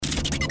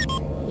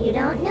You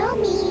don't know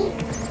me.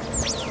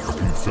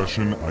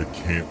 Confession I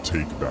can't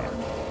take back.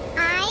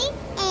 I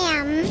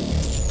am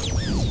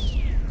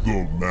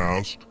The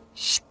Masked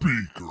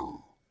Speaker.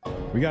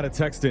 We got a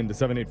text in to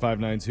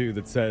 78592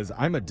 that says,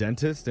 I'm a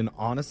dentist, and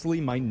honestly,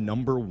 my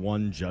number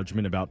one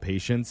judgment about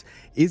patients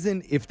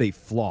isn't if they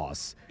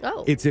floss.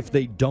 It's if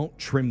they don't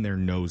trim their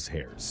nose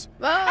hairs.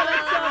 Oh,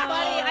 that's so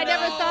funny. I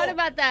never thought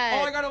about that.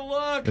 Oh, I gotta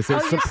look. It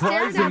says, you're staring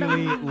at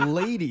surprisingly,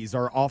 ladies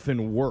are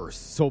often worse,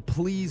 so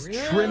please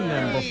trim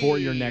them before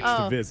your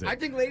next visit. I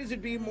think ladies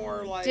would be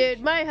more like...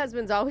 Dude, my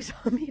husband's always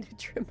on me to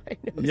trim my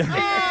nose. Yeah.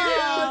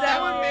 Is that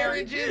what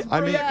marriage is,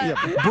 I mean,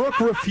 Brooke? Brooke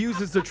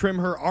refuses to trim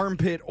her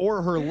armpit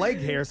or her leg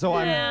hair, so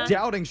I'm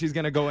doubting she's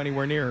going to go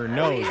anywhere near her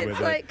nose with It's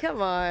it. like,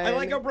 come on. I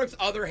like how Brooke's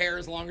other hair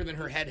is longer than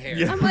her head hair.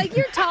 Yeah. I'm like,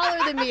 you're taller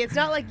than me. It's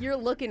not like you're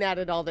looking at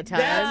it all the time.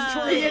 That's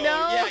true. You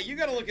know? Yeah, you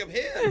gotta look up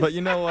his. But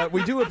you know what?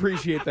 We do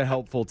appreciate the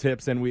helpful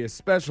tips, and we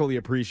especially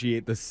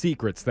appreciate the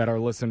secrets that our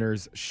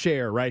listeners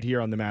share right here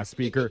on the Masked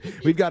Speaker.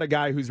 We've got a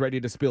guy who's ready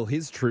to spill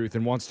his truth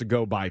and wants to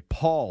go by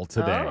Paul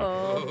today.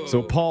 Oh.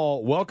 So,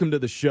 Paul, welcome to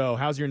the show.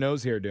 How's your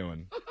nose hair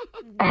doing?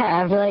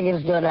 I feel like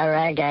it's doing all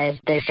right, guys.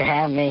 Thanks for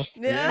having me.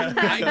 Yeah.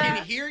 I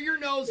can hear your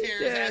nose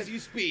hairs as you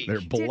speak.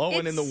 They're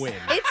blowing in the wind.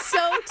 It's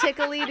so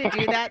tickly to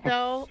do that,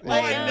 though.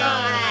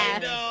 I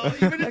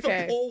know. Even just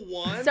Okay. to pull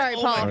one. Sorry,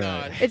 oh Paul. my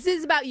God. This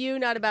is about you,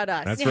 not about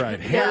us. That's right.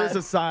 Hairs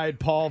aside,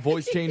 Paul,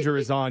 voice changer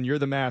is on. You're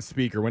the Masked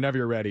Speaker. Whenever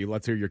you're ready,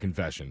 let's hear your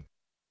confession.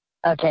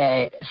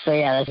 Okay, so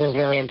yeah, this is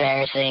really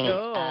embarrassing.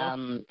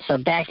 Oh. So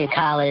back in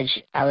college,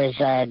 I was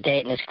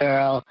dating this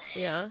girl,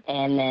 Yeah.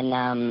 and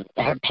then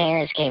her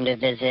parents came to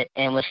visit,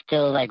 and was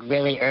still like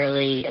really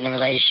early in the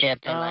relationship,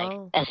 and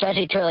like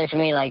especially too early for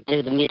me, like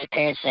do the meet the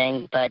parents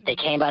thing. But they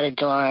came by the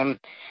dorm,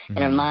 and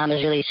her mom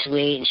was really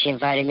sweet, and she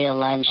invited me to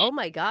lunch. Oh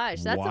my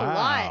gosh, that's a Wow.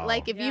 lot.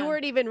 Like if you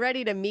weren't even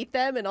ready to meet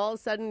them, and all of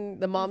a sudden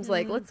the mom's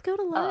like, "Let's go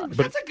to lunch."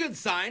 That's a good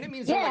sign. It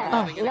means they're like Yeah,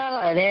 loving it.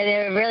 no,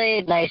 they're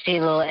really nice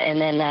people, and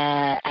then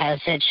I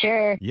said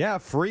sure. Yeah,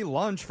 free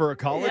lunch for a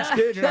college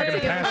kid. You're not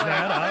going to pass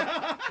that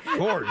up. Of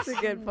course. That's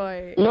a good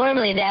point.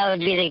 Normally that would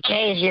be the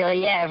case,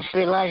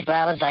 free lunch, but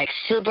I was like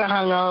super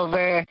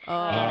hungover, and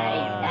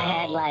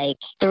I had like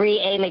 3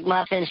 Egg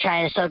McMuffins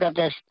trying to soak up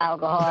this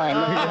alcohol. And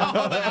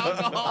Oh, the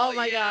alcohol, Oh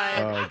my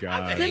God. Oh,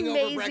 God. It's Hangover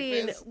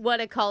amazing breakfast.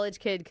 what a college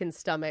kid can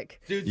stomach.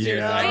 Dude, Yeah.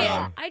 seriously. Oh,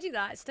 Yeah, I do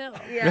that still.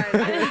 Yeah,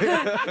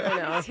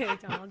 I know.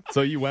 McDonald's.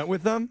 So you went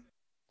with them?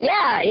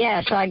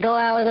 yeah, so I go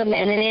out with them,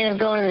 and then they end up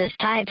going to this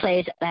Thai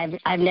place.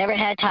 I've never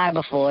had Thai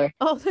before.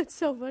 Oh, that's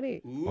so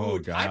funny. Ooh, Oh,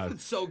 Thai God.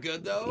 food's so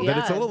good, though. But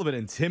it's a Yeah. little bit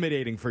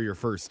intimidating for your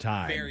first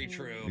time. Very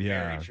true.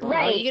 Yeah. Very true.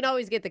 Right. Well, you can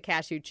always get the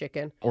cashew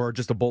chicken. Or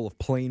just a bowl of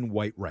plain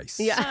white rice.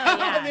 Yeah.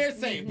 Oh, they're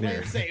safe.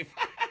 They're safe.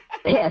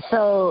 Yeah,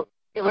 so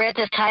we're at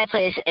this Thai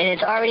place, and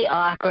it's already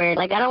awkward.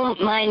 Like, I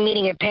don't mind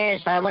meeting your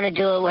parents, but I want to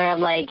do it where I'm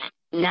like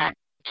not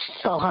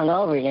so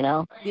hungover, you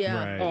know? Yeah.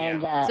 Right.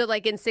 And So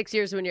like in 6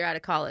 years when you're out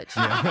of college.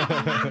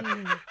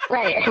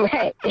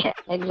 right, yeah,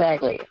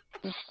 exactly.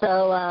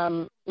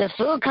 So the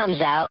food comes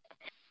out,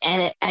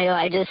 and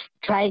I just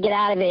try to get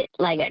out of it,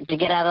 like to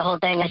get out of the whole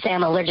thing. I say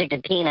I'm allergic to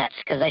peanuts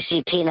because I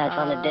see peanuts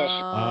on the dish.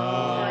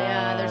 Oh,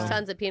 yeah. There's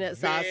tons of peanut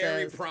Very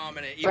sauces.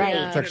 prominent. Right.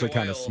 Even It's actually in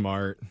kind of oil.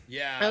 smart.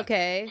 Yeah.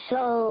 Okay.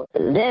 So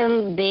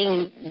them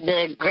being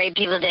the great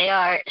people they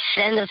are,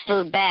 send the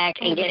food back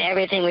and get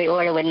everything we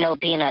order with no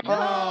peanuts. So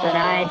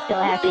now I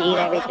still have to eat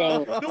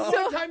everything. The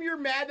one time you're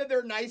mad that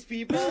they're nice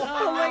people.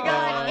 Oh my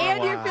God.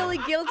 And you're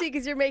feeling guilty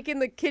because you're making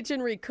the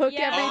kitchen recook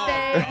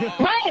everything.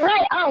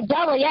 Right. Oh,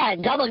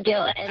 double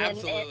guilt. And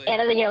Absolutely.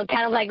 then,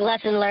 kind of like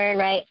lesson learned,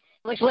 right?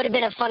 Which would have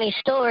been a funny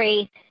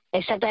story,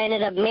 except I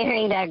ended up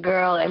marrying that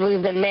girl, and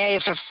we've been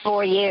married for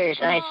 4 years,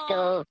 and I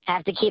still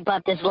have to keep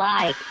up this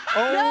lie.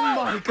 Oh,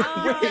 my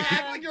God. You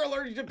act like you're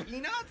allergic to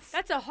peanuts?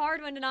 That's a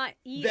hard one to not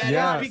eat. That is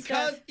Yeah.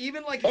 because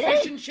even like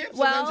fish and chips,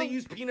 Well, sometimes they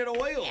use peanut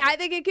oil. I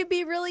think it could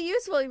be really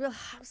useful. You'd be like,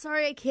 I'm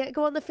sorry, I can't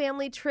go on the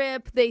family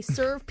trip. They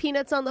serve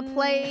peanuts on the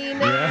plane.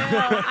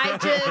 I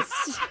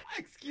just,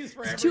 Excuse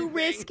for it's everything. too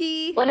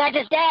risky. Well, not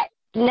just that.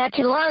 Not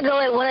too long ago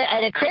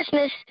at a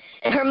Christmas,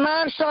 her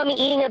mom saw me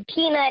eating a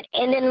peanut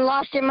and then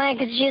lost her mind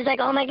because she was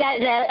like, "Oh my God,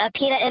 it's a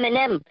peanut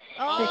M&M."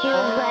 So she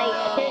was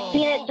like, "There's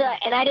peanuts,"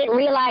 and I didn't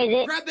realize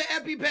it. Grab the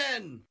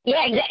EpiPen.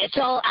 Yeah, exactly.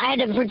 So I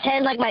had to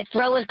pretend like my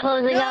throat was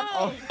closing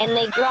up, and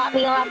they dropped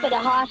me off at the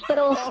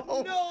hospital.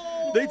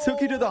 No. They took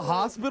you to the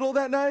hospital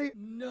that night?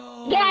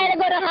 No. Yeah, I had to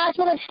go to the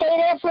hospital and stay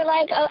there for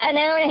like an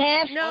hour and a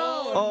half.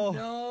 No. Oh,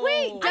 no.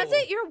 Wait,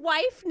 doesn't your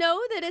wife know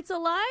that it's a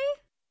lie?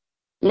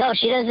 No,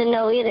 she doesn't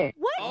know either.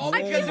 What? Oh,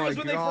 I because feel- it was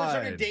when they first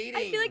started God. dating.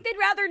 I feel like they'd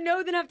rather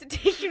know than have to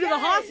take you to the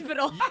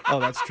hospital. Oh,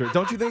 that's true.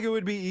 Don't you think it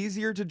would be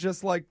easier to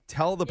just, like,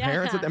 tell the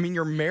parents? That, I mean,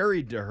 you're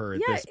married to her at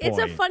yeah, this point.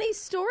 it's a funny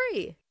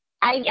story.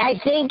 I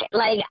think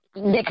like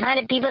the kind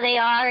of people they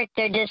are,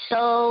 they're just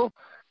so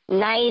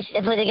nice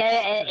and put together.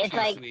 And it's Too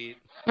like, sweet.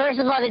 first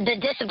of all, the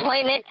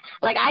disappointment.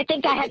 Like I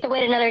think I have to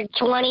wait another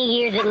 20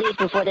 years at least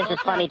before this is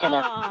funny to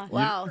them.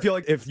 Wow. You feel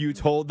like if you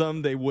told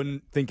them, they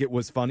wouldn't think it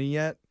was funny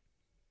yet?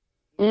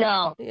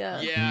 No.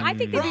 Yeah. I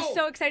think they'd be Bro.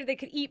 so excited they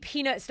could eat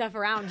peanut stuff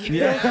around you.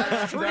 Yeah.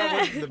 That's true.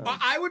 That would-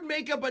 I would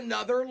make up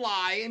another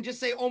lie and just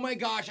say, oh my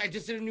gosh, I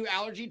just did a new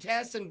allergy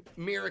test and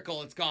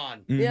miracle, it's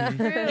gone. Yeah.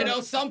 You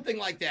know, something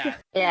like that.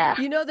 Yeah.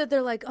 You know that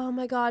they're like, oh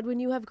my God, when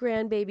you have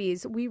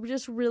grandbabies, we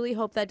just really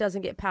hope that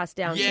doesn't get passed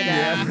down to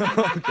them.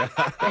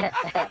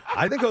 Yeah.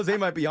 I think Jose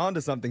might be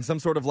onto something, some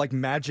sort of like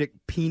magic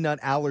peanut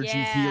allergy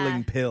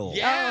healing pill.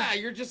 Yeah,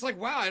 you're just like,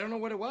 wow, I don't know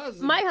what it was.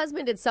 My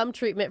husband did some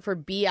treatment for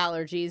bee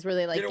allergies where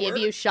they like Did it give work?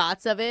 you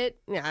shots of it.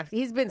 Yeah,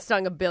 he's been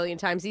stung a billion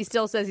times. He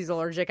still says he's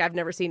allergic. I've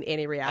never seen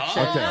any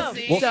reaction. Oh,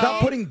 Okay. see? Well,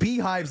 stop putting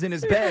beehives in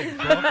his bed.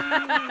 Bro.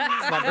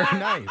 It's not very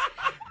nice.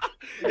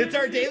 It's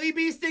our daily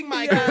bee sting,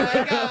 Michael.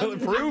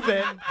 Like, Prove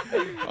it.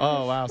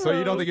 Oh, wow. So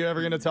you don't think you're ever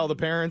going to tell the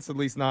parents, at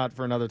least not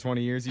for another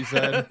 20 years, you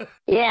said?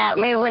 Yeah,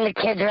 maybe when the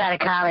kids are out of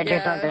college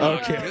or something.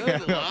 Okay.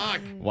 Good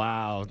luck.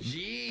 Wow.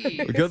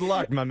 Jeez. Good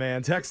luck, my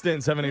man. Text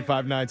in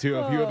 78592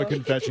 if you have a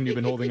confession you've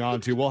been holding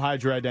on to. We'll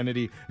hide your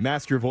identity,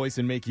 mask your voice,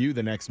 and make you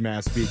the next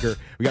mass speaker.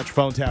 We got your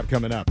phone tap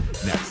coming up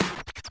next.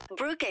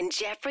 Brooke and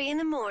Jeffrey in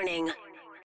the morning.